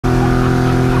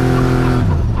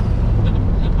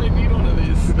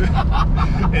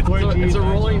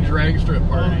fucking drag strip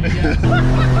party.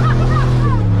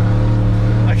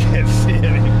 I can't see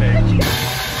anything.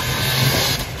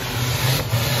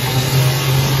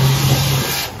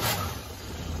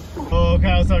 Oh,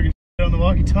 Kyle's talking shit on the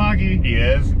walkie-talkie. He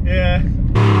is? Yeah.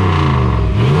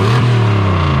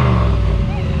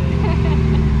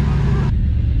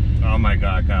 Oh my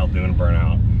god, Kyle's doing a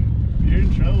burnout. You're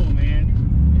in trouble, man.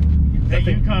 That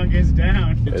Yukon gets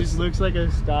down. It It's- just looks like a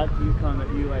stock Yukon that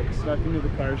you like stuck into the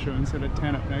car show and set a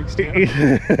tent up next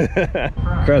to.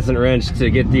 Crescent wrench to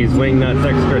get these wing nuts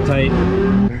extra tight.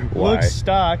 Why? Looks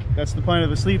stock. That's the point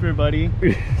of a sleeper, buddy.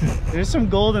 There's some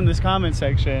gold in this comment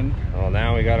section. Well,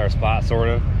 now we got our spot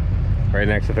sorted right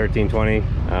next to 1320.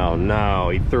 Oh no,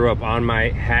 he threw up on my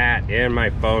hat and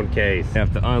my phone case.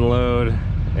 Have to unload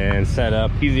and set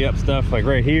up, easy up stuff like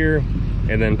right here,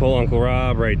 and then pull Uncle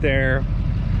Rob right there.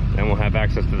 Then we'll have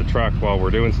access to the truck while we're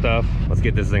doing stuff. Let's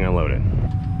get this thing unloaded.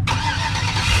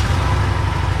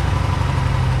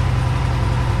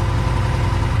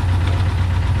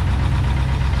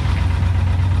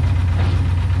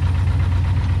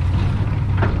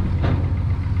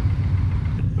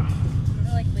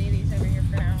 We're like ladies over here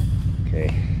for now.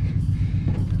 Okay,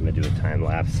 I'm gonna do a time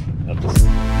lapse of this.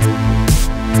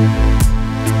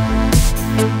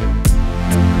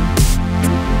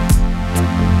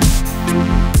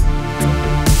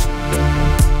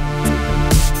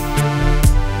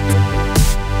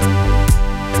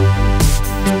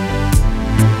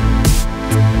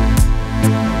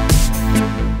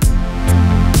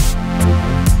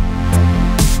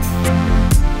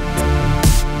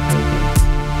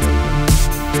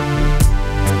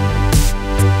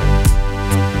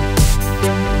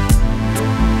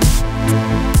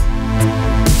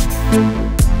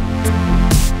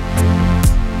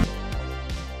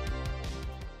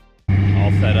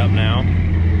 All set up now.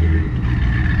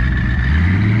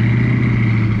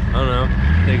 I don't know,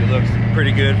 I think it looks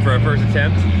pretty good for our first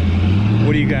attempt.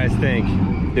 What do you guys think?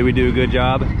 Did we do a good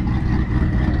job?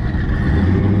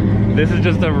 This is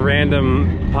just a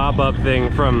random pop-up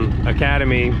thing from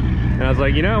Academy, and I was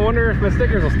like, you know, I wonder if my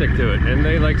stickers will stick to it, and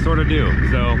they like sort of do,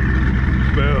 so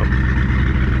boom.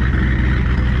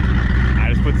 I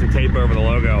just put some tape over the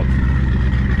logo.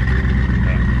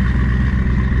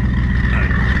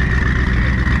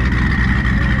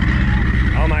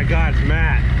 Oh my God, it's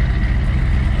Matt.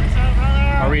 What's up, brother?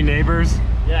 Are we neighbors?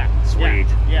 Yeah. Sweet.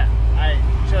 Yeah. I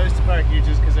chose to park you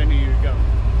just because I knew you would go.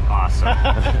 Awesome.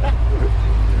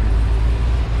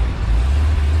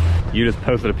 You just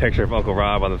posted a picture of Uncle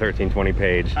Rob on the 1320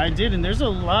 page. I did, and there's a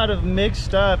lot of mixed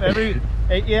stuff.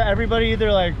 Everybody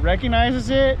either like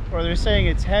recognizes it or they're saying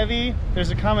it's heavy.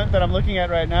 There's a comment that I'm looking at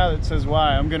right now that says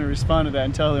why. I'm gonna respond to that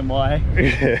and tell them why.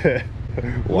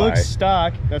 Why? Looks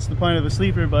stock. That's the point of a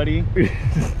sleeper, buddy.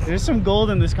 There's some gold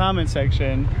in this comment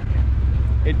section.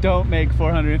 It don't make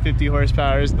 450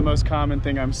 horsepower is the most common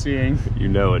thing I'm seeing. You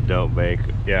know it don't make.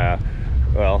 Yeah.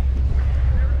 Well,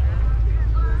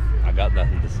 I got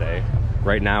nothing to say.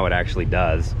 Right now it actually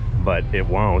does, but it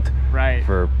won't. Right.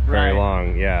 For very Right.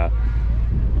 long. Yeah.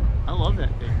 I love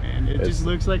that thing, man. It just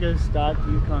looks like a stock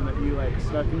Yukon that you like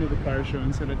stuck into the car show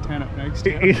and set a tent up next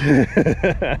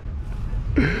to.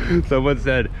 Someone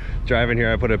said, driving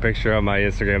here, I put a picture on my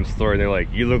Instagram story, and they're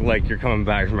like, you look like you're coming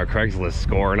back from a Craigslist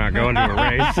score, not going to a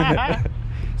race.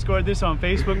 Scored this on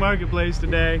Facebook Marketplace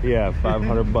today. Yeah,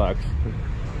 500 bucks.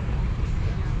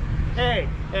 Hey,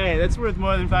 that's worth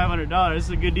more than $500. It's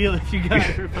a good deal if you got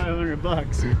it for 500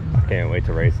 bucks. I can't wait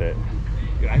to race it.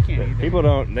 Dude, I can't either. People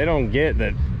don't get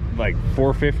that, like,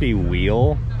 450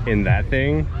 wheel in that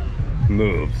thing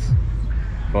moves.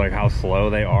 Like how slow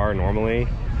they are normally.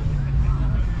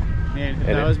 Man,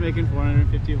 if I was making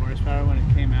 450 horsepower when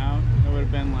it came out, that would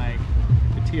have been like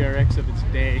the TRX of its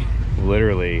day.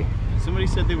 Literally. Somebody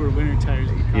said they were winter tires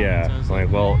in the comments. Yeah, I was like,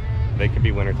 well, they could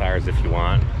be winter tires if you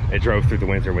want. It drove through the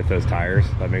winter with those tires.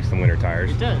 That makes them winter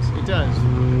tires. It does, it does.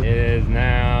 It is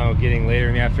now getting later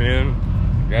in the afternoon.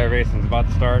 Driver racing's about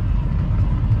to start.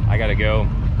 I gotta go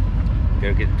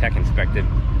get tech inspected.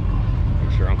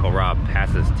 Make sure Uncle Rob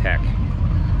passes tech.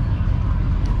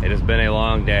 It has been a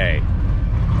long day.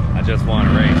 I just want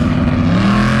to race.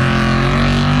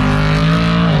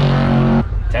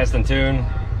 Test and tune.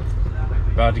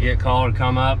 About to get called to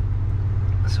come up.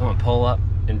 So I'm gonna pull up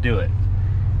and do it.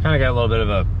 Kind of got a little bit of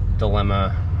a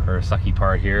dilemma or a sucky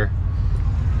part here.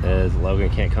 Is Logan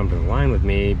can't come to the line with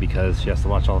me because she has to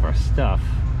watch all of our stuff.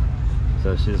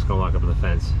 So she's just gonna walk up to the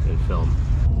fence and film.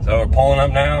 So we're pulling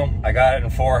up now. I got it in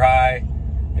 4 high.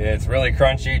 It's really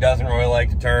crunchy, doesn't really like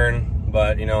to turn,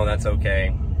 but you know, that's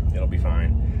okay. It'll be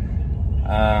fine.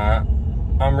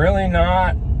 I'm really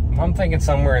not, I'm thinking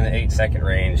somewhere in the 8-second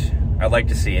range. I'd like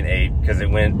to see an 8 because it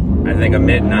went, I think, a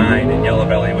mid-9 in Yellow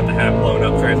Belly with the half blown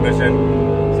up transmission.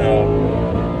 So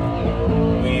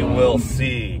we will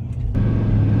see.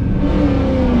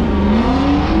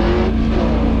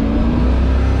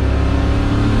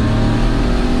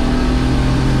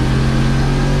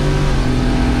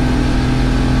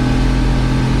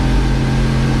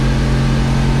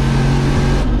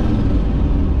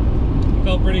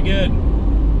 Felt pretty good.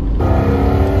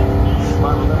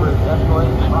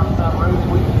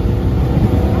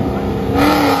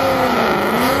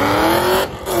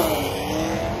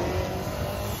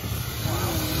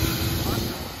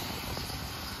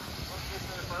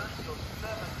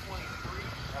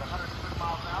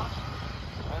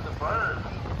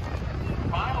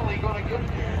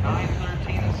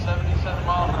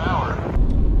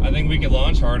 I think we could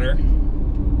launch harder.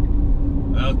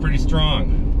 That was pretty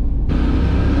strong.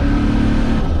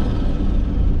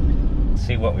 Let's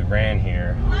see what we ran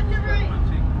here. Left or right?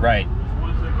 Right.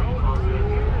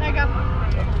 There you go.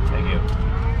 Oh, thank you.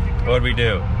 What did we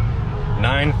do?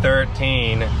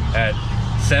 913 at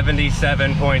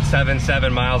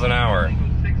 77.77 miles an hour.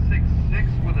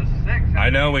 I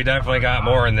know we definitely got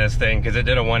more in this thing because it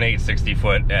did a 1.8 60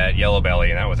 foot at Yellow Belly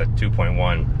and that was a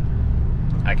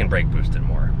 2.1. I can brake boost it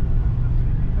more.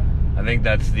 I think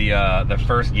that's the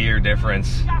first gear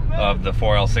difference of the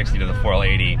 4L60 to the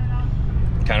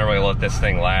 4L80. Kind of really let this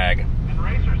thing lag.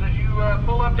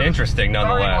 Interesting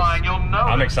nonetheless.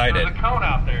 I'm excited.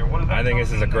 I think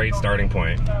this is a great starting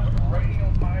point.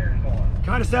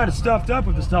 Kind of sounded stuffed up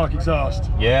with the stock exhaust.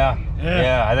 Yeah,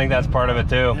 I think that's part of it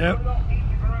too. Yep.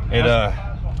 It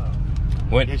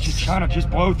went. It's just kind of just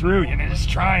blow through. You know, just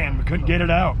trying, we couldn't get it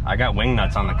out. I got wing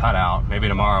nuts on the cutout. Maybe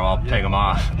tomorrow I'll take them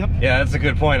off. Yep. Yeah, that's a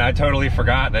good point. I totally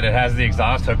forgot that it has the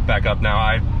exhaust hook back up now.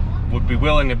 I would be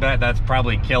willing to bet that's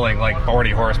probably killing like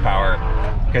 40 horsepower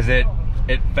because it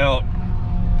felt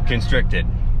constricted.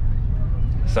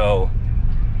 So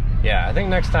yeah, I think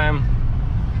next time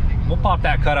we'll pop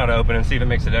that cutout open and see if it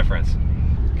makes a difference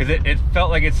because it felt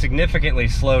like it significantly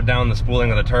slowed down the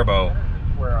spooling of the turbo.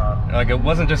 Like it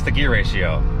wasn't just the gear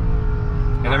ratio,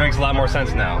 and it makes a lot more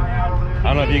sense now. I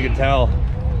don't know if you could tell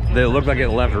that it looked like it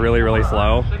left really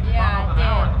slow.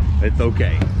 Yeah, it did. It's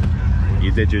okay.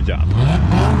 You did your job.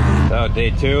 So day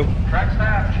 2.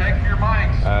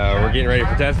 We're getting ready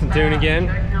for test and tune again.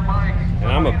 And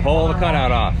I'm gonna pull the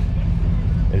cutout off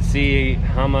and see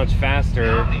how much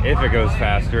faster, if it goes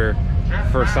faster,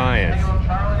 for science.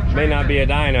 May not be a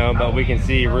dyno, but we can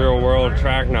see real world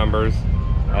track numbers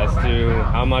as to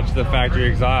how much the factory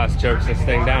exhaust chokes this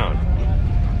thing down.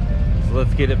 So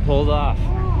let's get it pulled off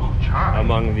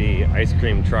among the ice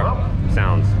cream truck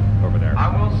sounds over there. I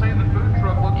will say the food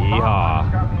truck looks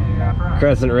Yeehaw.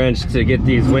 Crescent wrench to get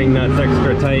these wing nuts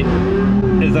extra tight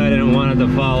as I didn't want it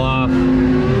to fall off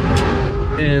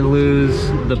and lose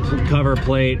the cover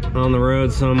plate on the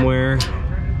road somewhere.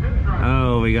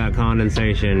 Oh, we got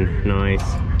condensation. Nice.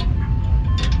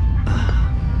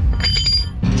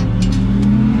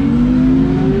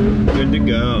 Good to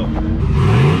go.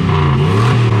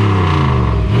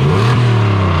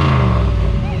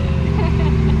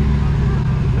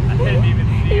 I didn't even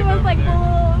see He him was over like there. the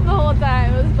whole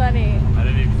time. It was funny. I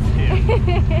didn't even see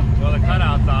him. Well, the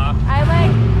cutout's off. I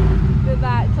like did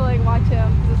that to like watch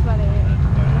him because it's funny.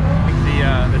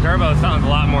 The turbo sounds a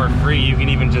lot more free. You can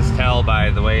even just tell by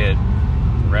the way it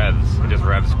revs. It just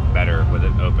revs better with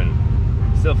it open.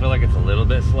 Still feel like it's a little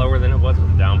bit slower than it was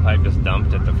with the downpipe just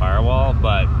dumped at the firewall,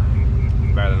 but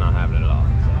better than not having it at all.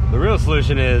 So the real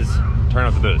solution is turn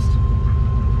off the boost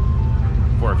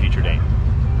for a future date.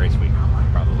 Race week,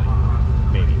 probably.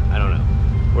 Maybe. I don't know.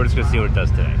 We're just gonna see what it does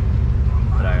today.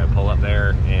 But I gotta pull up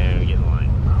there and get in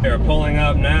line. They're pulling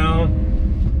up now.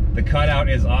 The cutout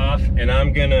is off, and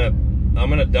I'm gonna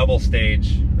double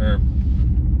stage, or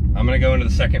I'm gonna go into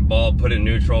the second bulb, put it in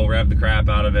neutral, rev the crap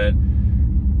out of it,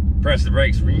 press the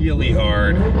brakes really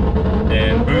hard,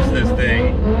 and boost this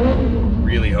thing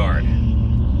really hard.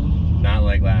 Not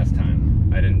like last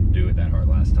time. I didn't do it that hard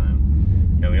last time.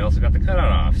 And we also got the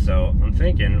cutout off, so I'm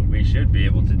thinking we should be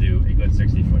able to do a good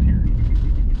 60 foot here.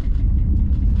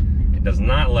 It does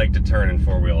not like to turn in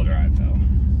 4-wheel drive though.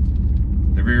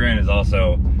 The rear end is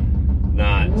also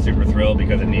not super thrilled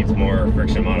because it needs more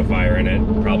friction modifier in it,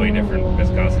 probably different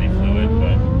viscosity fluid,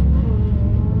 but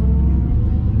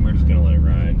we're just gonna let it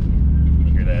ride.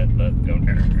 You hear that? Let go.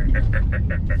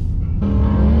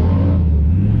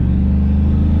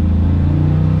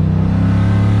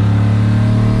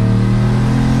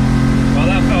 Well,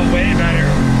 that felt way better.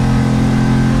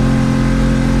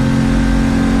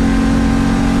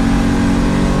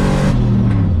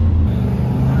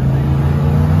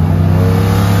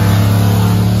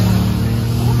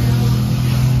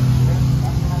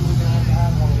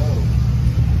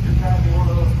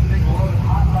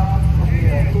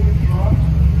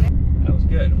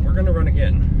 gonna run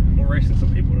again. We're racing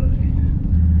some people today.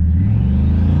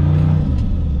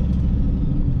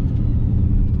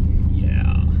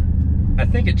 Yeah. I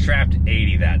think it trapped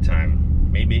 80 that time.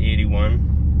 Maybe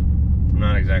 81. I'm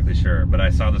not exactly sure, but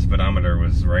I saw the speedometer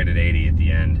was right at 80 at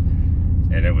the end,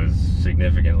 and it was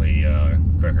significantly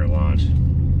quicker launch.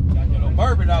 Got a little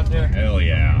bourbon out there. Hell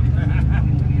yeah.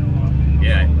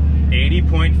 Yeah,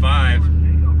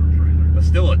 80.5, but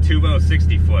still a 2.0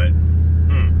 60-foot.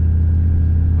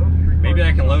 Maybe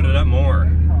I can load it up more.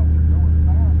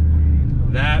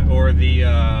 That or the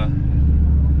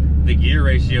gear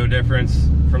ratio difference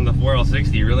from the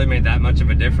 4L60 really made that much of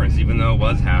a difference, even though it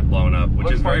was half blown up,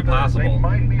 which is very possible.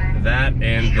 That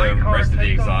and the rest of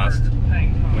the exhaust,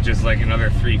 which is like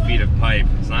another 3 feet of pipe.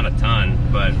 It's not a ton,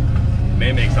 but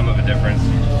may make some of a difference.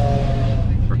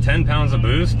 For 10 pounds of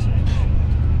boost,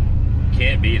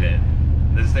 can't beat it.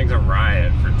 This thing's a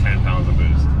riot for 10 pounds of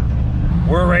boost.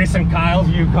 We're racing Kyle's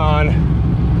Yukon.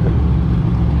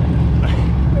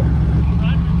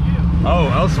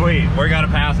 Oh sweet, we got a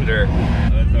passenger.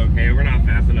 That's okay, we're not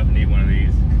fast enough to need one of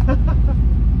these.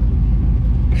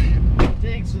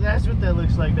 Dang, so that's what that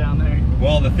looks like down there.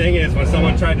 Well, the thing is, when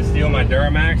someone tried to steal my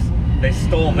Duramax, they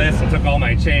stole this and took all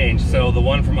my change, so the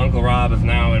one from Uncle Rob is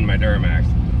now in my Duramax.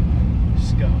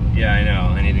 Scum. Yeah, I know,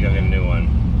 I need to go get a new one.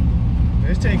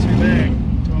 This takes me back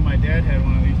to when my dad had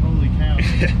one of these. Holy cow.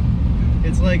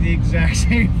 It's like the exact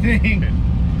same thing.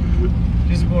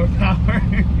 Just more power.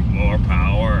 More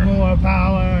power. More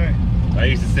power. I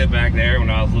used to sit back there when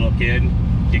I was a little kid,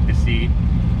 kick the seat.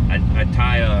 I'd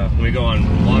tie when we go on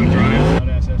long drives,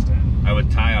 I would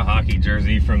tie a hockey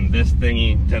jersey from this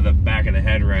thingy to the back of the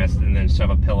headrest and then shove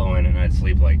a pillow in it, and I'd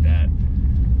sleep like that.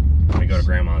 I go to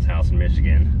grandma's house in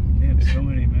Michigan. Damn, so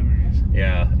many memories.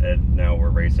 Yeah, and now we're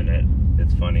racing it.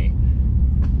 It's funny.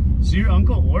 So your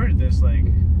uncle ordered this like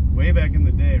way back in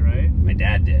the day, right? My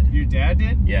dad did. Your dad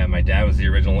did? Yeah, my dad was the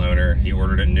original owner. He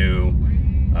ordered it new.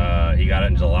 He got it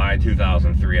in July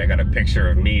 2003. I got a picture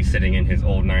of me sitting in his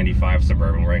old 95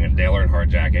 Suburban wearing a Dale Earnhardt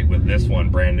jacket with this one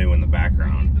brand new in the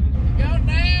background. Go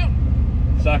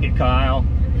down! Suck it, Kyle. You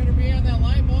better be on that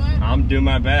light, boy. I'm doing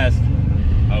my best.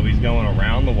 Oh, he's going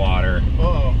around the water.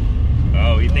 Uh-oh.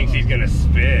 Oh, he thinks he's gonna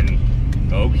spin.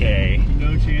 Okay.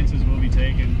 No chances will be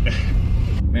taken.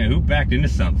 Man, who backed into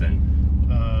something?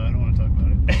 I don't want to talk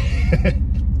about it.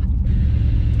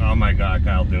 Oh my God,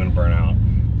 Kyle's doing a burnout.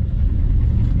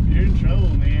 You're in trouble,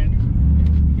 man.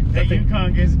 That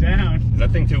Yukon gets down. Is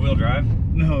that thing two-wheel drive?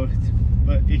 No,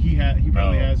 but he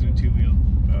probably has it in two-wheel.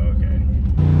 Oh, okay.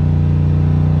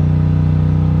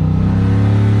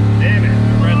 Damn it,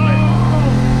 red light.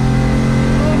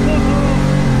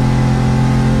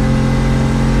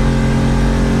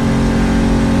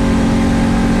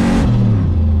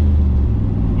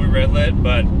 We red lit,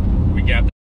 but we gapped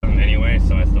them anyway,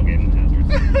 so I still gave them hazards.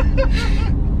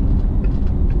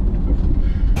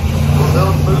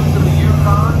 Little boost to the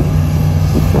Yukon.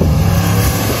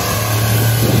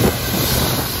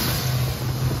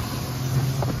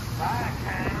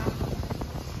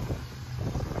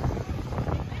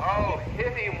 Oh,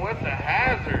 hit him with the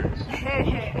hazards.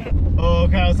 Oh,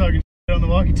 Kyle's talking shit on the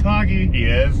walkie-talkie. He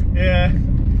is? Yeah.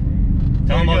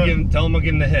 Tell him I'll give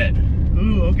him the hit.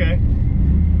 Ooh, okay.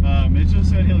 Mitchell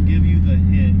said he'll give you the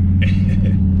hit.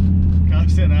 Kyle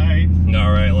said, alright.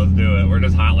 Alright, let's do it. We're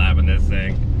just hot lapping this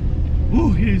thing.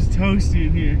 Ooh, it is toasty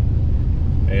in here.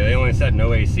 Hey, they only said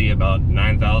no AC about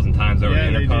 9,000 times over the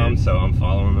intercom, so I'm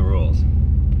following the rules. Did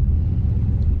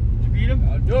you beat him?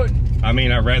 I'll do it. I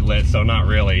mean, I red lit, so not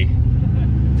really.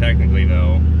 Technically,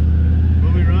 though.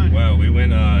 What'd we run? Well, we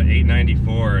went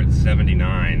 894 at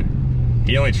 79.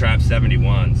 He only trapped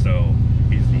 71, so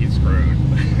he's screwed.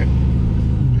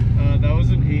 That was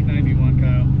an 891,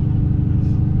 Kyle.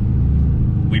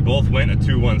 We both went a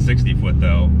 2.1 60-foot,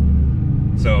 though.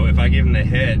 So if I give him the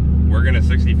hit, we're gonna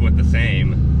 60-foot the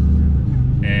same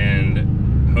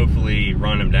and hopefully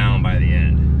run him down by the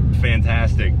end.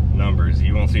 Fantastic numbers.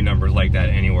 You won't see numbers like that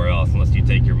anywhere else unless you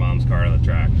take your mom's car to the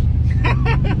track.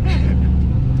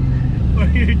 Or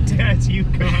your dad's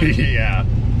Yukon. Yeah.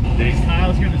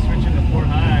 Kyle's gonna switch into 4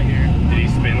 high here. Did he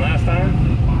spin last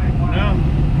time? No.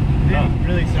 Didn't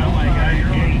really sound like I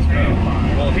didn't spin.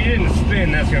 Well, if he didn't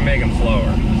spin, that's gonna make him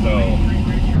slower. So.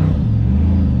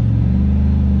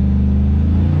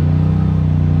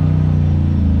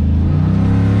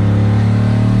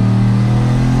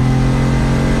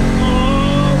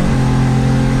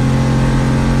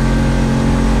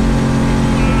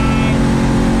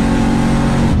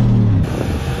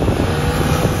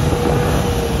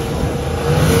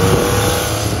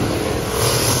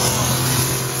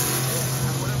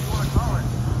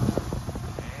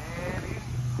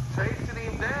 Chasing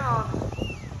him down.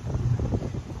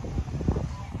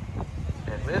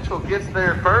 Mitchell gets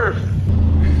there first.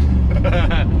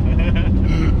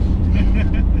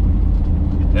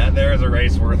 That there is a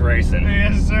race worth racing.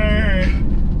 Yes, sir.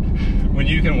 When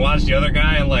you can watch the other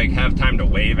guy and like have time to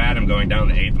wave at him going down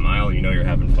the 8th mile, you know you're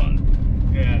having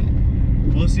fun. Yeah.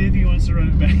 We'll see if he wants to run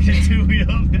it back to 2-wheel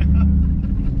now.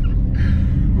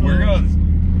 We're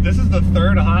going. This is the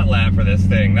 3rd hot lap for this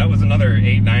thing. That was another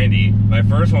 890. My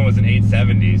first one was an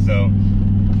 870, so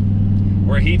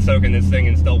we're heat soaking this thing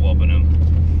and still whooping him.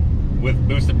 With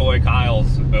Boosted Boy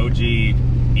Kyle's OG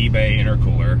eBay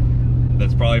intercooler.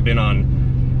 That's probably been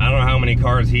on, I don't know how many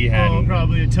cars he had. Oh,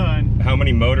 probably a ton. How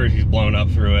many motors he's blown up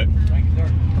through it.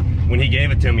 When he gave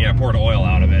it to me, I poured oil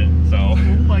out of it, so. Oh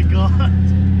my God.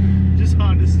 Just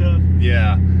Honda stuff.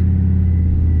 Yeah.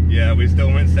 Yeah, we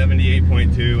still went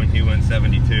 78.2 and he went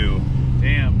 72.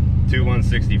 Damn. 2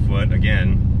 160 foot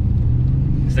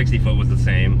again. 60 foot was the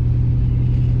same.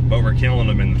 But we're killing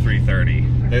them in the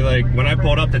 330. They like, when I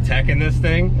pulled up to tech in this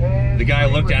thing, the guy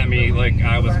looked at me like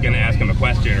I was gonna ask him a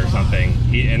question or something.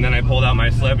 And then I pulled out my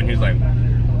slip and he's like,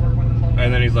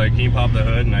 and then he's like, can you pop the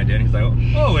hood? And I did. He's like,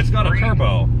 oh, it's got a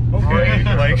turbo. Okay.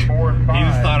 Like, he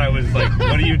just thought I was like,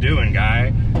 what are you doing,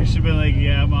 guy? You should be like,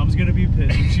 yeah, Mom's gonna be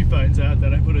pissed if she finds out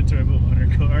that I put a turbo on her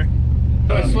car.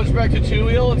 So I switch back to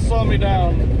 2-wheel and slow me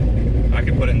down. I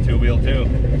could put it in 2-wheel too.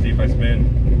 See if I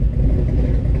spin.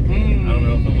 I don't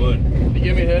know if it would. You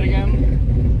give me a hit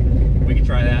again? We can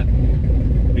try that.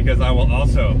 Because I will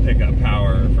also pick up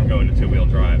power from going to 2-wheel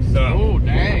drive. So Oh,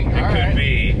 dang. it could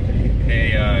be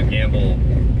a gamble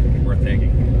worth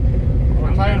taking.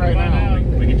 We're tired right now.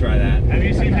 We can try that. Have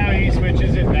you seen how he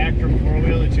switches it back from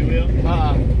 4-wheel to 2-wheel?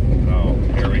 Oh,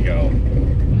 here we go.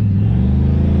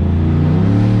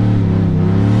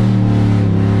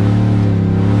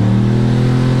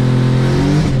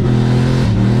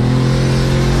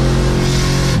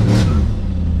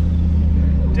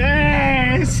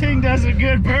 Dang, this thing does a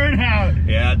good burnout.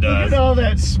 Yeah, it does. Look at all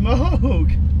that smoke.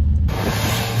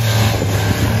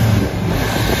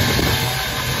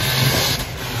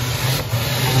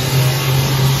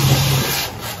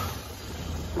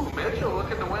 Mitchell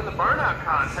looking to win the burnout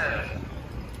contest.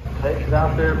 Takes it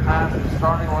out there past the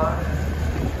starting line.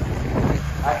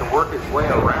 Had to work his way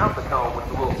around the cone with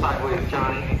the little sideways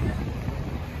Johnny.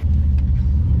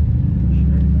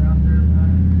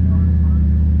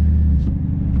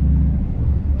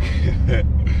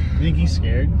 You think he's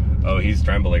scared? Oh, he's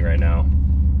trembling right now.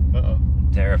 Uh-oh.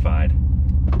 Terrified.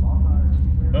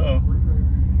 Uh-oh.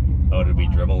 Oh, did we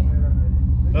dribble?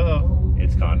 Uh-oh.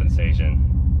 It's condensation.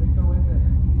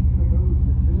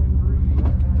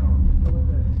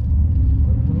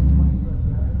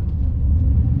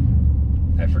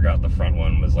 I forgot the front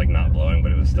one was like not blowing,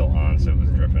 but it was still on, so it was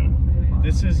dripping.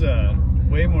 This is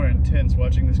way more intense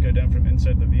watching this go down from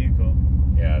inside the vehicle.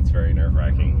 Yeah, it's very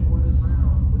nerve-wracking.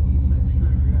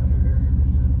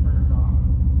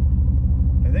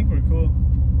 I think we're cool.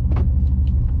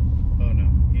 Oh no,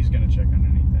 he's gonna check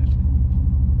underneath that.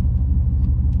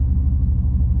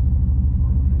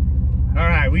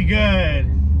 Alright, we good.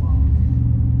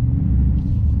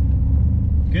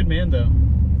 Good man though.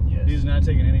 Yes. He's not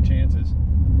taking any chances.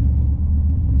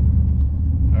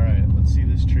 Alright, let's see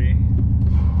this tree.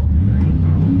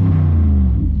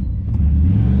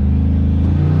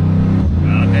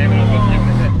 Oh, damn it, I was supposed to give it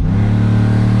a hit.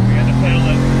 We had to pedal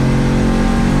it.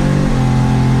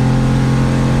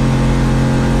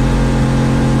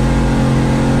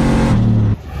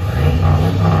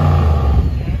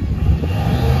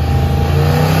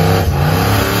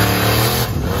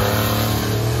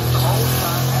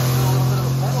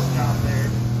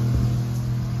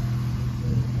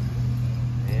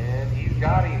 And he's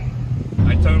got him.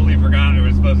 I totally forgot we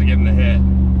were supposed to give him the hit.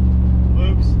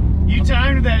 Oops. You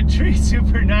timed that tree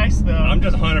super nice though. I'm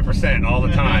just 100% all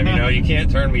the time, you know? You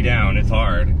can't turn me down, it's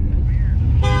hard.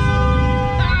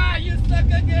 Ah, you suck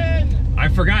again! I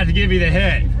forgot to give you the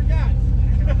hit.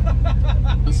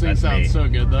 This thing That's sounds me. so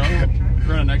good though.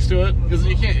 Running next to it, because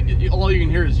you can't. All you can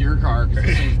hear is your car because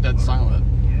this thing's dead silent.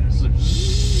 It's like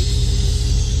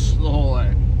the whole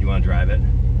way. You want to drive it?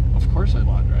 Of course, I'd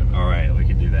want to drive it. All right, we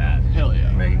can do that. Hell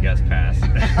yeah! Make a guest pass.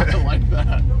 I like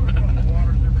that.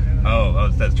 Oh,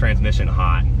 it says transmission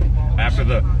hot. After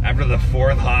the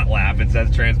 4th hot lap, it says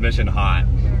transmission hot.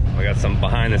 We got some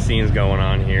behind the scenes going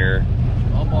on here.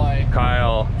 Oh boy.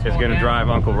 Kyle is gonna drive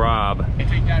Uncle Rob. Hey,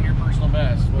 take down your personal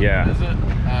best. What Yeah. is it?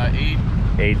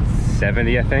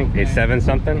 870, I think. 87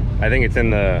 something. I think it's in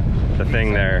the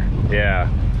thing there. Yeah.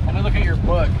 Let me look at your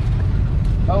book.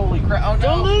 Holy crap! Oh no!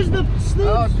 Don't lose the sleeves.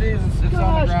 Oh Jesus! It's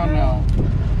on the ground now.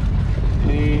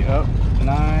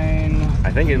 9.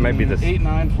 I think it might be the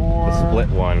 894. The split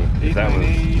one. That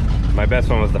was my best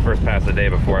one. Was the first pass of the day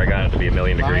before I got it to be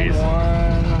 1,000,000 degrees.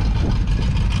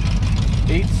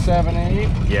 878.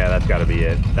 Yeah, that's got to be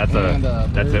it. That's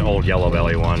that's an old yellow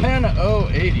belly one.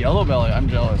 1008 yellow belly. I'm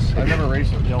jealous. I've never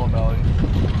raced with yellow belly.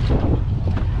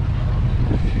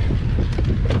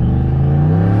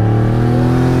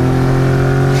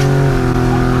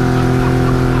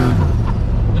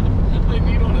 I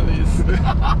need one of these.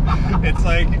 It's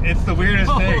like, it's the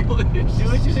weirdest thing. Do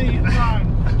what you think you find.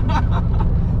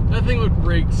 That thing would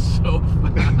break so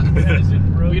fast.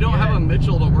 We don't have a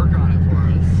Mitchell to work on it for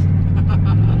us.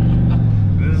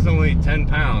 This is only 10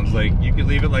 pounds. Like, you could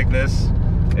leave it like this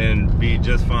and be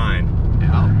just fine.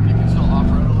 Yeah, you can still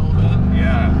off-road a little bit.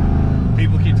 Yeah.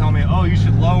 People keep telling me, oh, you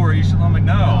should lower, you should lower. I'm like,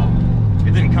 no.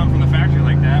 It didn't come from the factory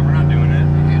like that. We're not doing it.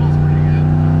 The handle's pretty good.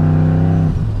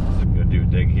 So go do a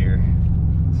dig here.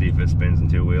 See if it spins in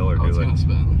two wheel or Oh, do it's like gonna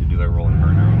spin. do that rolling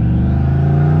burnout.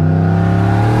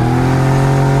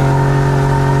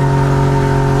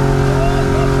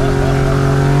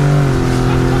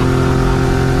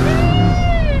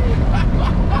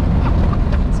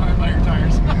 Sorry about your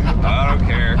tires. I don't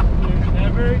care.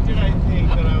 Never did I think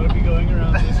that I would be going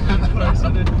around this course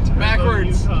in a turbo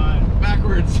Backwards. Yukon.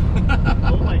 Backwards.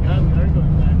 Oh my god, we are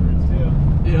going backwards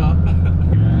too. Yeah.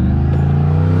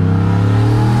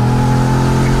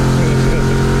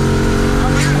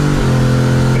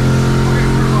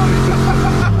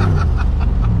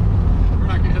 We're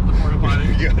not gonna hit the porta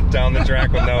potty. You go down the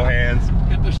track with no hands.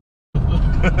 Hit the I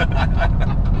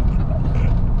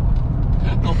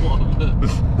love it.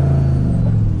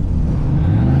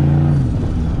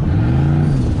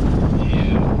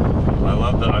 I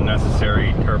love the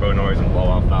unnecessary turbo noise and blow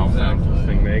off valve sounds this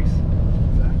thing makes.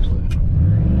 Exactly.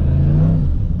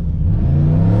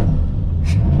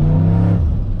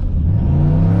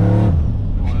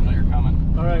 I want to know you're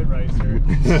coming. Alright, Ricer.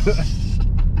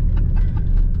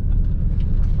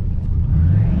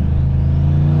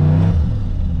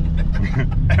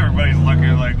 Everybody's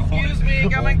looking like, Excuse me,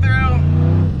 coming through.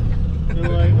 They're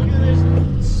like, look at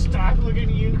this stock looking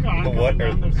Yukon. What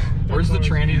going down Where's the course.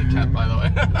 tranny to temp, by the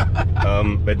way?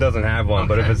 It doesn't have one,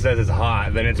 but if it says it's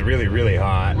hot, then it's really, really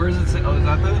hot. Where does it say? Oh, is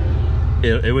that the?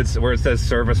 It would, where it says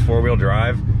service 4-wheel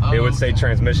drive, Oh, it would say okay.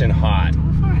 transmission hot.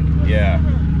 Oh, fine. Yeah.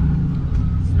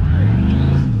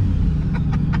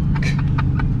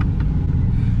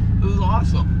 This is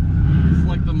awesome. This is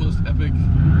like the most epic,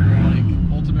 like,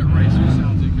 ultimate racer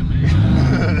sounds you can make.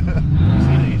 I've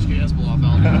seen an HKS blow off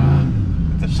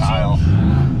valve. It's a tile.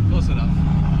 Close enough.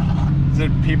 So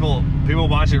people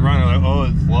watch it run, they're like, oh,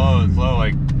 it's slow,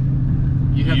 like,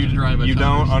 You have to drive it. you to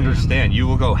don't understand. You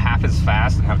will go half as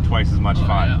fast and have twice as much Oh,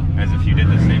 fun yeah. as if you did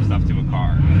the same stuff to a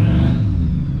car.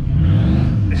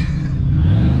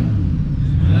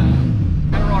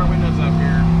 How are our windows up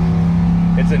here?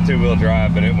 It's in 2-wheel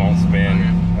drive, but it won't spin.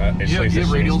 Okay. It You shouldn't have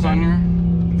radials on spin. here?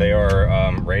 They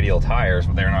are radial tires,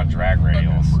 but they're not drag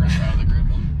radials. Okay, we're gonna try the grid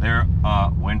then. They're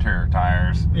winter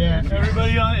tires. Yeah,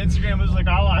 everybody on Instagram was like,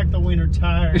 I like the winter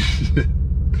tires.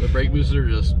 The brake booster,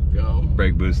 just go.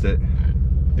 Brake boost it.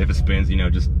 If it spins, you know,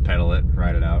 just pedal it,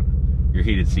 ride it out. Your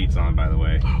heated seat's on, by the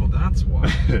way. Oh, that's why.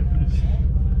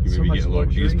 You So maybe much get a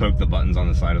little, you just luxury. poke the buttons on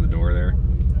the side of the door there.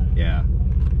 Yeah.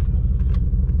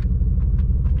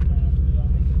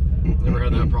 Never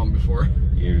had that problem before.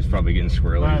 You're just probably getting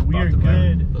squirrely. Wow, about we are to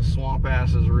burn. good. The swamp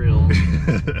ass is real.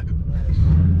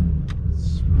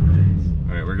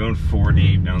 All right, we're going 4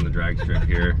 deep down the drag strip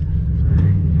here.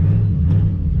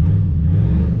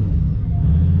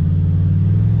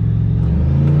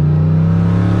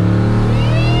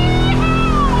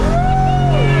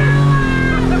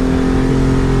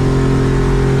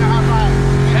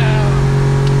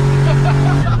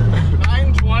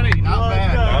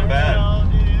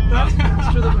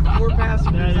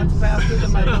 That's faster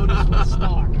than my Lotus with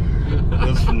stock.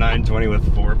 This is 920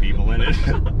 with 4 people in it.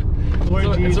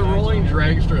 So it's a rolling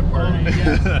drag strip party.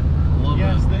 Yes. Love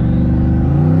Yes, it.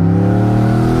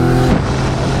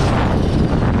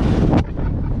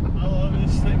 I love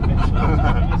this thing.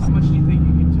 How much do you think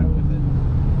you can tow with it?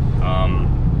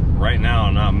 Right now,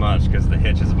 not much, because the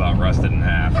hitch is about rusted in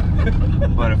half.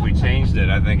 But if we changed it,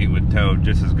 I think it would tow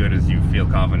just as good as you feel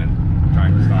confident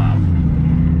trying to stop.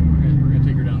 We're gonna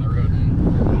take her down the road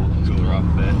and Cool her off a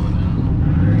bit.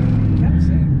 I gotta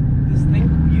say, this thing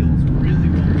feels really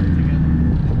well put together.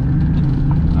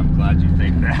 I'm glad you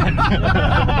think that.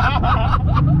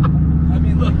 I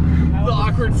mean, look. the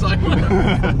awkward silence.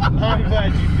 I'm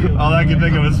glad you feel All I could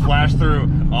think of was flash through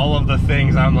all of the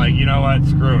things. I'm like, you know what?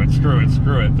 Screw it, screw it,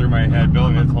 screw it. Through my head,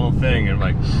 building this whole thing. And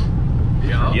I'm like,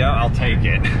 Yeah. yeah, I'll take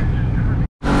it.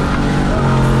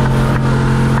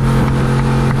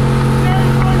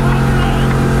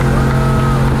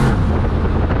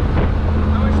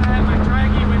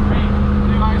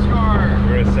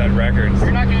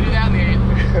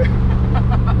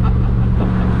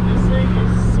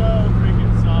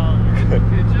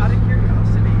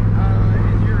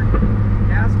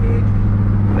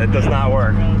 It does not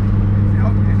work.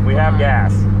 We have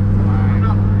gas. I'm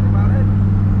not worried about it.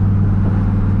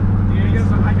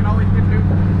 I can always get new.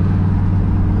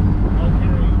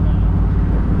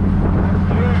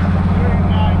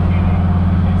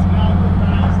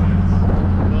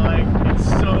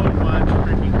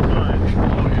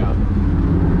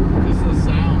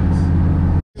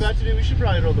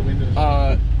 Probably roll the windows.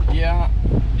 Yeah.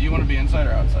 Do you want to be inside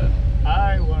or outside?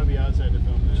 I want to be outside to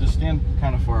film this. Just stand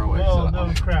kind of far away. Oh,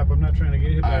 no crap. I'm not trying to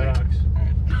get hit by rocks.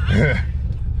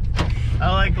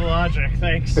 I like the logic.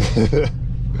 Thanks. Good thing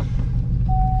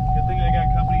I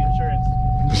got company insurance.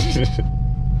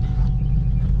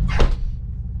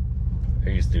 I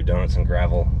used to do donuts and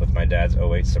gravel with my dad's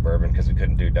 08 Suburban because we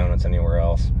couldn't do donuts anywhere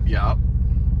else. Yeah.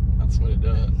 That's what it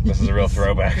does. This is a real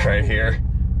throwback right here.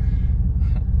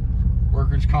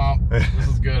 Workers' comp. This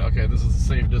is good. Okay, this is a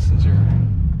safe distance here.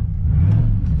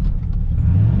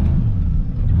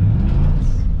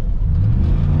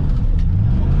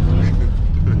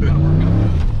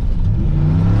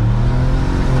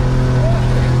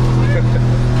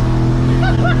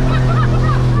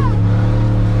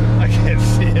 I can't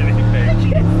see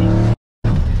anything.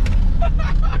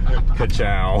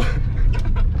 Ka-chow.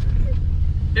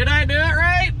 Did I do it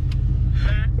right?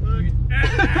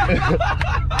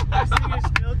 This thing is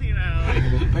filthy now.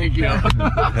 Thank you.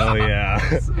 Hell yeah.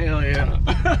 Hell yeah.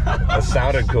 That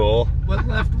sounded cool.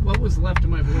 What was left of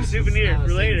my voice? Souvenir for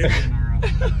later. Hey,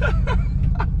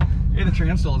 the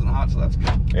transill isn't hot, so that's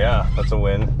good. Yeah, that's a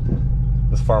win.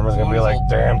 This farmer's gonna be like,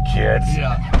 damn kids.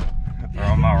 Yeah.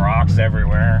 Throwing my rocks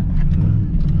everywhere.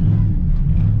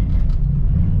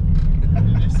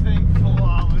 This thing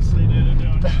flawlessly did a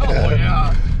donut. Oh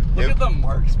yeah. Look at the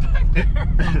marks back there.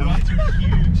 The rocks are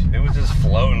huge. It was just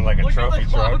floating like a Look trophy at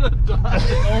the truck. cloud of dust.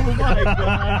 Oh my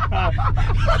god.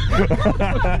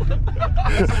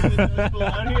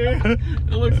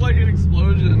 It looks like an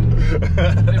explosion.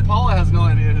 Hey, Paula has no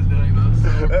idea who's doing this,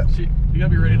 so you gotta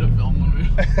be ready to film when we.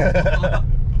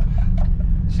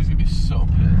 She's gonna be so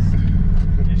pissed.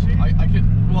 Is she? I could,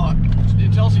 well,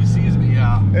 until she sees me,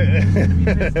 yeah.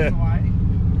 Why?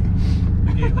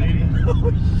 The gay lady?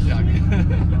 Yeah.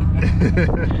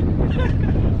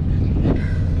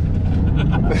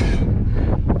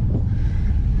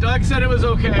 Doug said it was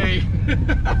okay.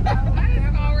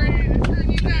 I'm all ready to turn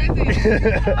you guys in.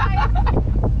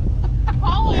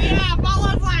 Paula, yeah,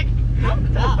 Paula's like,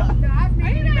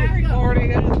 I'm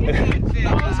recording. I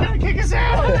was gonna kick us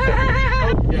out.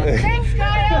 yeah. Thanks,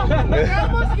 Kyle. We're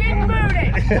almost getting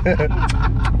booted.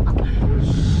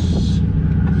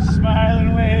 Smile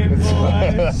and wave,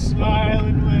 boys. Smile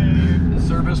and wave. Is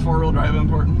service four-wheel drive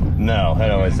important? No, it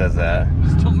always says that.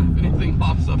 Just tell me if anything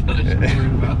pops up that I should be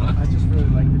worried about. I just really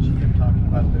like that she kept talking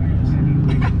about doing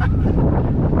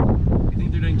You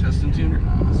think they're doing test and tune or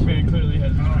not? this. This man clearly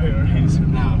has priorities.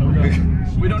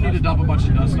 We don't need to dump a bunch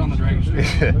of dust on the drag strip.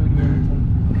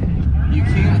 You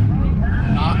can't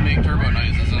not make turbo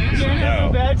noises in this You're thing. gonna have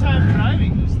a bad time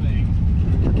driving this thing.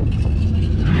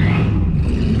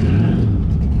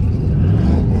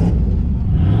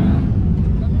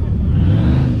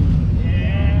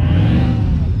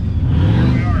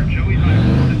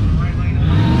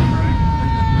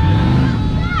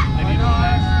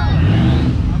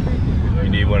 You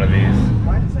need one of these.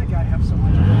 Why does that guy have so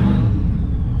much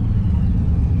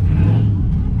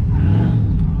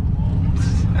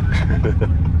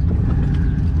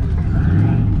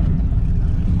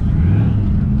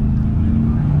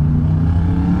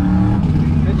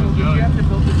Mitchell, did you have to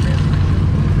build the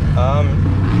transmission?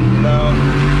 No.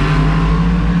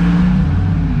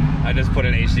 I just put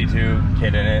an HD2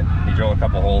 kit in it. He drilled a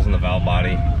couple holes in the valve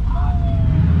body.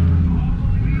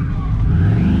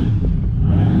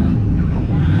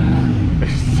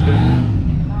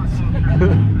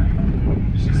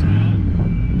 She's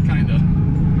smiling. Kinda.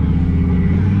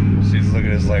 She's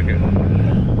looking at us like So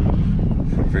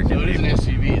freaking it is an people.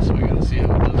 SUV, so we gotta see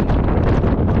how it does.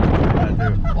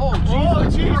 Oh, Oh,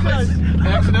 Jesus!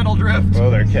 Accidental drift. Oh,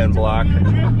 they're Ken Block. Oh,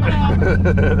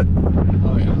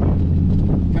 yeah.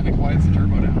 Kinda quiets the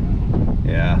turbo down.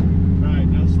 Yeah. Alright,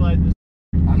 now slide this.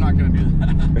 I'm not gonna do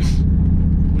that.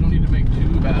 We don't need to make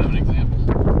too bad of an example.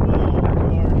 Oh,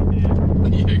 you already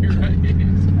did. Yeah, you're right.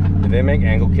 Do they make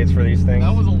angle kits for these things?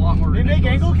 That was a lot more They ridiculous.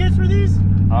 make angle kits for these?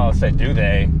 I'll say, do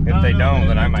they? If they don't,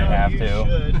 then I might have you to.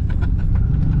 should.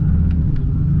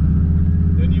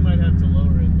 Then you might have to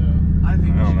lower it though. I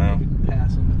think I don't know. we should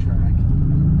pass on the track.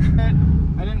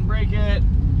 I didn't break it.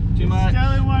 Too much.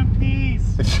 Still in one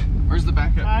piece. Where's the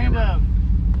backup Kind camera? of.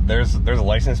 There's a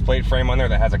license plate frame on there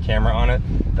that has a camera on it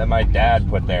that my dad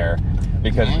put there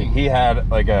because he had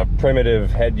like a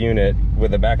primitive head unit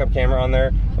with a backup camera on there,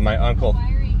 and my uncle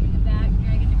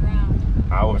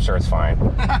I'm sure it's fine.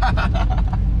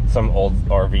 Some old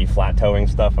RV flat towing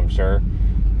stuff, I'm sure.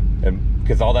 And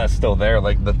because all that's still there,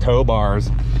 like the tow bars.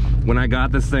 When I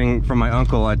got this thing from my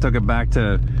uncle, I took it back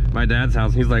to my dad's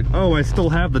house. He's like, oh, I still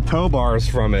have the tow bars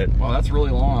from it. Wow, that's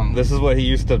really long. This is what he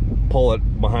used to pull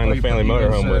it behind the family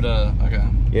motorhome with. Okay.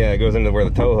 Yeah, it goes into where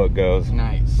the tow hook goes.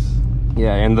 Nice.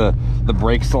 Yeah, and the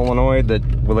brake solenoid that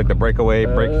with like the breakaway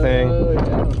brake thing.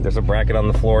 Yeah. There's a bracket on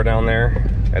the floor down there,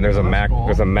 and there's a Mac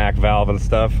valve and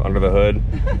stuff under the hood.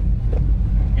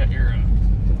 You got your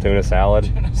Tuna salad.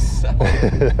 tuna salad.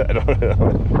 I don't know.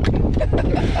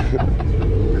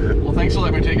 Well, thanks for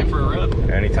letting me take it for a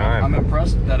ride. Anytime. I'm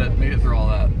impressed that it made it through all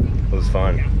that. It was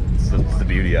fun. It's the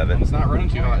beauty of it. It's not running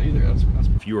too hot either. That's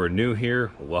If you are new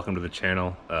here, welcome to the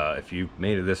channel. If you've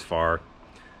made it this far,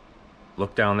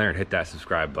 look down there and hit that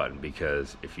subscribe button,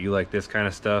 because if you like this kind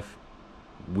of stuff,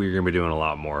 we're gonna be doing a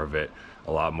lot more of it.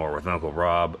 A lot more with Uncle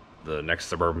Rob, the next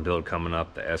Suburban build coming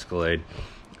up, the Escalade,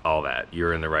 all that.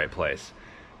 You're in the right place.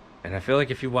 And I feel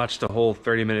like if you watched a whole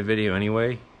 30-minute video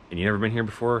anyway, and you've never been here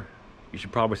before, you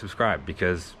should probably subscribe,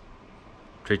 because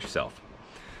treat yourself.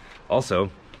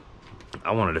 Also,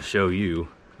 I wanted to show you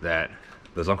that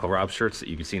those Uncle Rob shirts that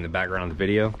you can see in the background of the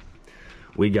video,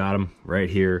 we got them right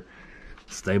here.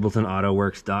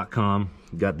 StabletownAutoworks.com.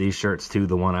 Got these shirts too,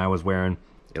 the one I was wearing.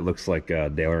 It looks like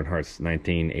Dale Earnhardt's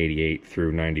 1988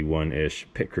 through 91-ish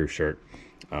pit crew shirt.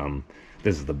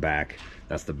 This is the back.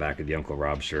 That's the back of the Uncle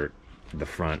Rob shirt. The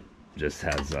front just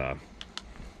has, man,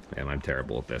 I'm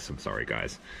terrible at this. I'm sorry,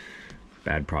 guys.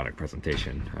 Bad product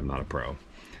presentation. I'm not a pro.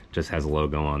 Just has a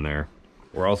logo on there.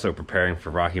 We're also preparing for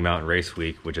Rocky Mountain Race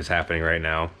Week, which is happening right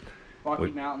now.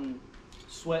 Rocky Mountain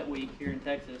Sweat Week here in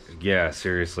Texas. Yeah,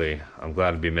 seriously. I'm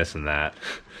glad to be missing that.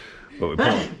 But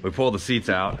we pulled the seats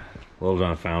out. Little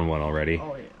John found one already.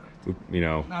 Oh, yeah. You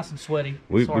know, Nice and sweaty.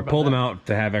 we pulled them out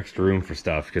to have extra room for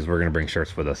stuff, because we're going to bring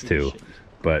shirts with us too.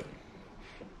 But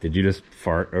did you just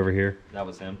fart over here? That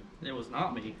was him. It was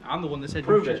not me. I'm the one that said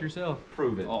Prove you it shit yourself.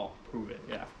 Prove it. Oh, prove it.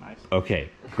 Yeah, nice. Okay,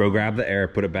 go grab the air,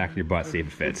 put it back in your butt, see if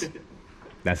it fits.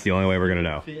 That's the only way we're going to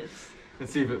know. Fits.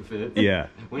 Let's see if it fits. Yeah.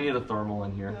 We need a thermal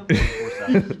in here.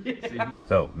 Yeah.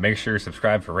 So make sure you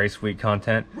subscribe for Race Week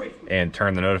content and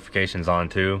turn the notifications on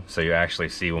too, so you actually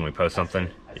see when we post something.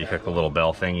 You click the little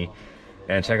bell thingy.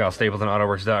 And check out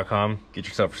StabletownAutoworks.com. Get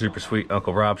yourself a super sweet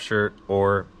Uncle Rob shirt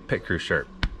or pit crew shirt.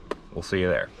 We'll see you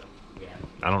there.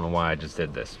 I don't know why I just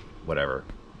did this. Whatever.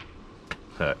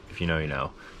 If you know, you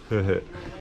know.